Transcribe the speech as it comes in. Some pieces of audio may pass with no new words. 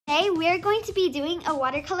Today we're going to be doing a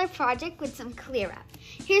watercolor project with some clear wrap.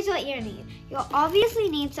 Here's what you'll need. You'll obviously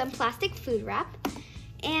need some plastic food wrap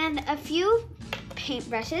and a few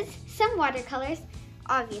paintbrushes, some watercolors,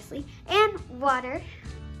 obviously, and water,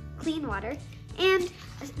 clean water, and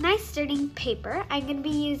a nice sturdy paper. I'm going to be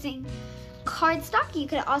using cardstock. You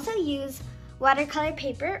could also use watercolor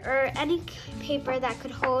paper or any paper that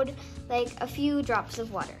could hold like a few drops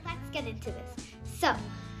of water. Let's get into this. So,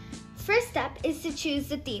 first step is to choose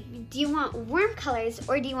the theme. Do you want warm colors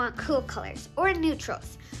or do you want cool colors or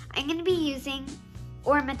neutrals? I'm going to be using,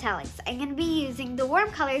 or metallics. I'm going to be using the warm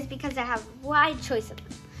colors because I have a wide choice of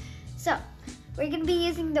them. So we're going to be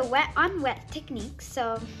using the wet on wet technique.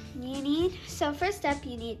 So first step,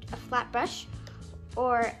 you need a flat brush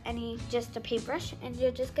or just a paintbrush, and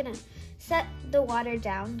you're just going to set the water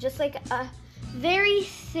down just like a very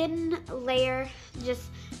thin layer. Just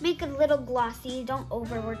make it a little glossy, don't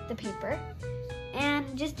overwork the paper,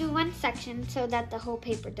 and just do one section so that the whole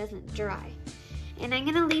paper doesn't dry. And I'm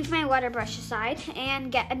gonna leave my water brush aside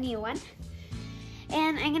and get a new one.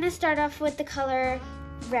 And I'm gonna start off with the color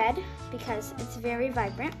red because it's very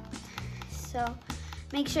vibrant. So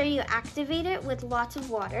make sure you activate it with lots of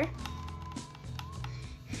water.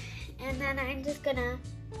 And then I'm just gonna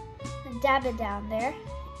dab it down there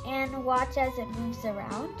and watch as it moves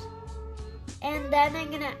around. And then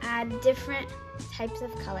I'm gonna add different types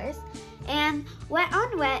of colors. And wet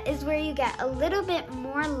on wet is where you get a little bit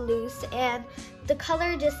more loose and the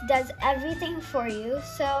color just does everything for you.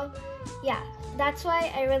 So yeah, that's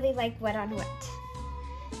why I really like wet on wet.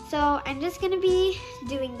 So I'm just gonna be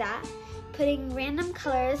doing that, putting random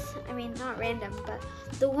colors, not random, but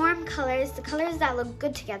the warm colors, the colors that look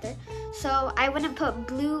good together. So I wouldn't put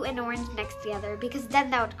blue and orange next together because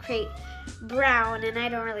then that would create brown, and I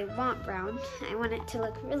don't really want brown. I want it to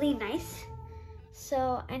look really nice.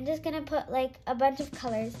 So I'm just gonna put like a bunch of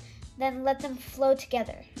colors, then let them flow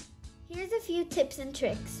together. Here's a few tips and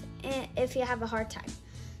tricks if you have a hard time.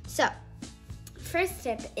 So first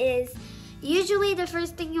tip is, usually the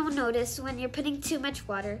first thing you'll notice when you're putting too much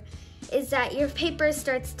water is that your paper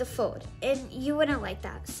starts to fold, and you wouldn't like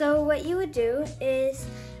that. So what you would do is,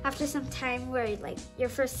 after some time where like your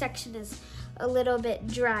first section is a little bit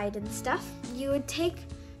dried and stuff, you would take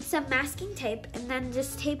some masking tape and then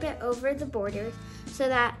just tape it over the borders so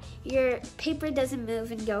that your paper doesn't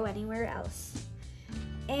move and go anywhere else.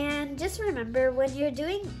 And just remember, when you're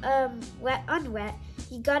doing wet on wet,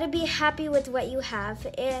 you gotta be happy with what you have,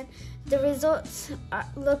 and the results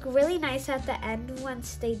look really nice at the end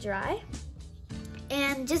once they dry.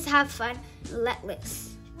 And just have fun, let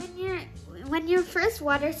loose. When your first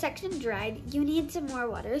water section dried, you need some more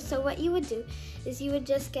water. So what you would do is you would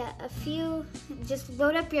just get just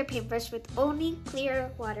load up your paintbrush with only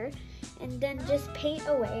clear water, and then just paint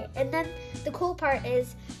away. And then the cool part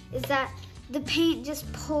is that the paint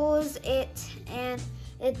just pulls it and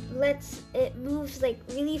it moves like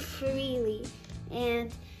really freely.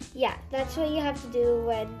 And yeah, that's what you have to do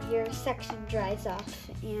when your section dries off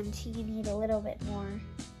and you need a little bit more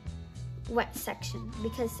wet section,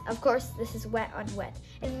 because of course this is wet on wet.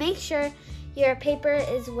 And make sure your paper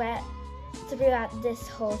is wet throughout this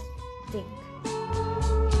whole thing.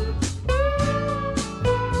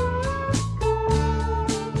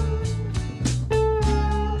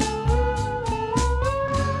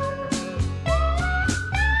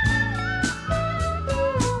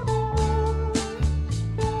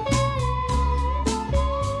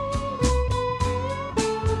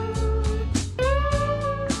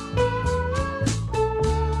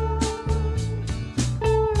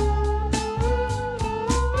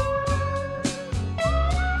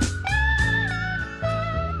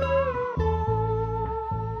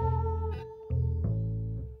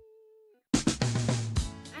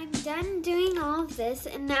 Done doing all of this,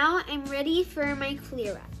 and now I'm ready for my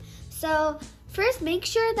clear wrap. So first, make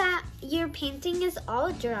sure that your painting is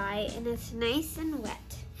all dry and it's nice and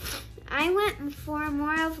wet. I went for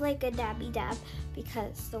more of like a dabby dab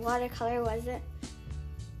because the watercolor wasn't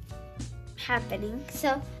happening,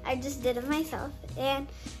 so I just did it myself, and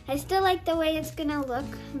I still like the way it's gonna look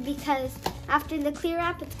because after the clear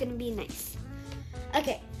wrap it's gonna be nice.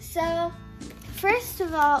 Okay, so first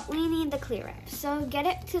of all, we need the clear wrap. So get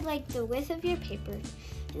it to like the width of your paper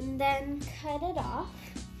and then cut it off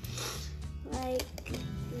like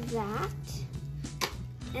that.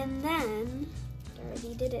 And then, I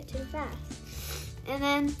already did it too fast. And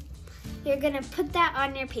then you're gonna put that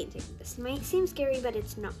on your painting. This might seem scary, but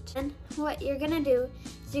it's not. And what you're gonna do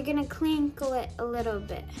is you're gonna crinkle it a little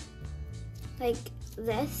bit like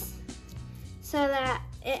this so that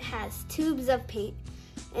it has tubes of paint.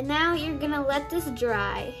 And now you're gonna let this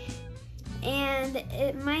dry And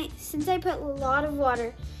it might, since I put a lot of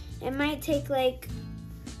water, it might take like,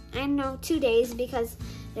 I don't know, 2 days because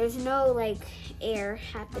there's no like air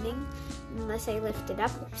happening unless I lift it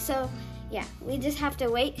up. So yeah, we just have to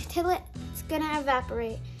wait till it's gonna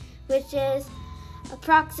evaporate, which is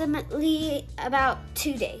approximately about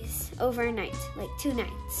 2 days, overnight, like 2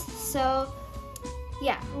 nights. So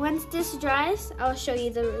yeah, once this dries, I'll show you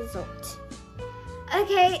the result.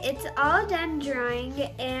 Okay, it's all done drying,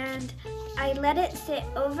 and I let it sit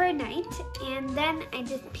overnight, and then I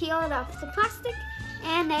just peeled off the plastic,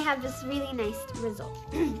 and I have this really nice result.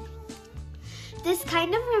 This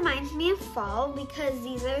kind of reminds me of fall because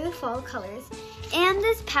these are the fall colors. And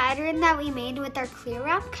this pattern that we made with our clear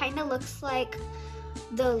wrap kind of looks like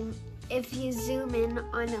if you zoom in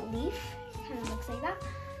on a leaf, it kind of looks like that.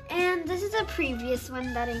 And this is a previous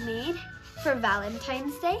one that I made for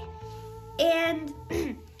Valentine's Day. And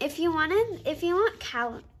if you want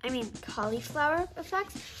cauliflower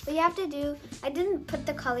effects, what you have to do, I didn't put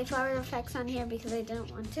the cauliflower effects on here because I didn't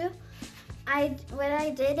want to. What I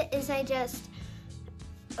did is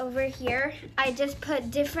over here, I just put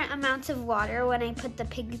different amounts of water when I put the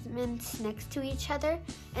pigments next to each other,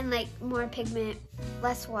 and like more pigment,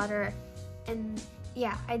 less water, and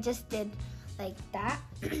yeah, I just did like that.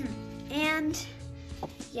 And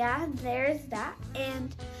yeah, there's that.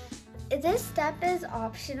 And this step is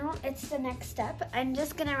optional. It's the next step. I'm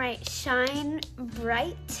just gonna write shine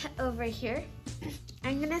bright over here.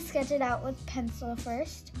 I'm gonna sketch it out with pencil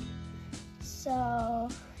first. So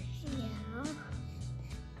yeah.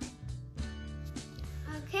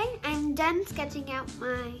 Okay, I'm done sketching out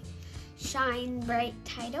my shine bright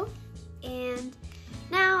title. And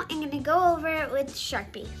now I'm gonna go over it with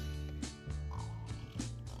Sharpie.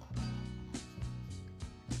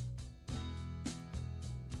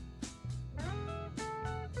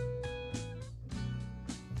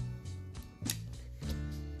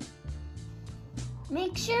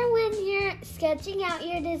 Make sure when you're sketching out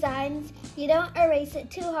your designs, you don't erase it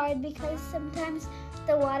too hard because sometimes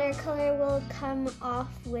the watercolor will come off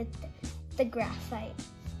with the graphite.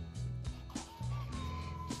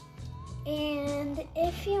 And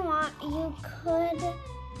if you want, you could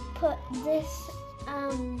put this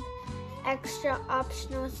extra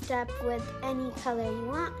optional step with any color you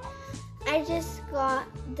want. I just got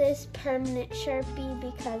this permanent Sharpie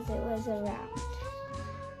because it was around.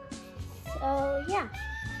 So yeah,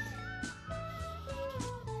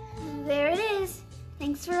 there it is.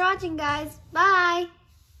 Thanks for watching, guys. Bye.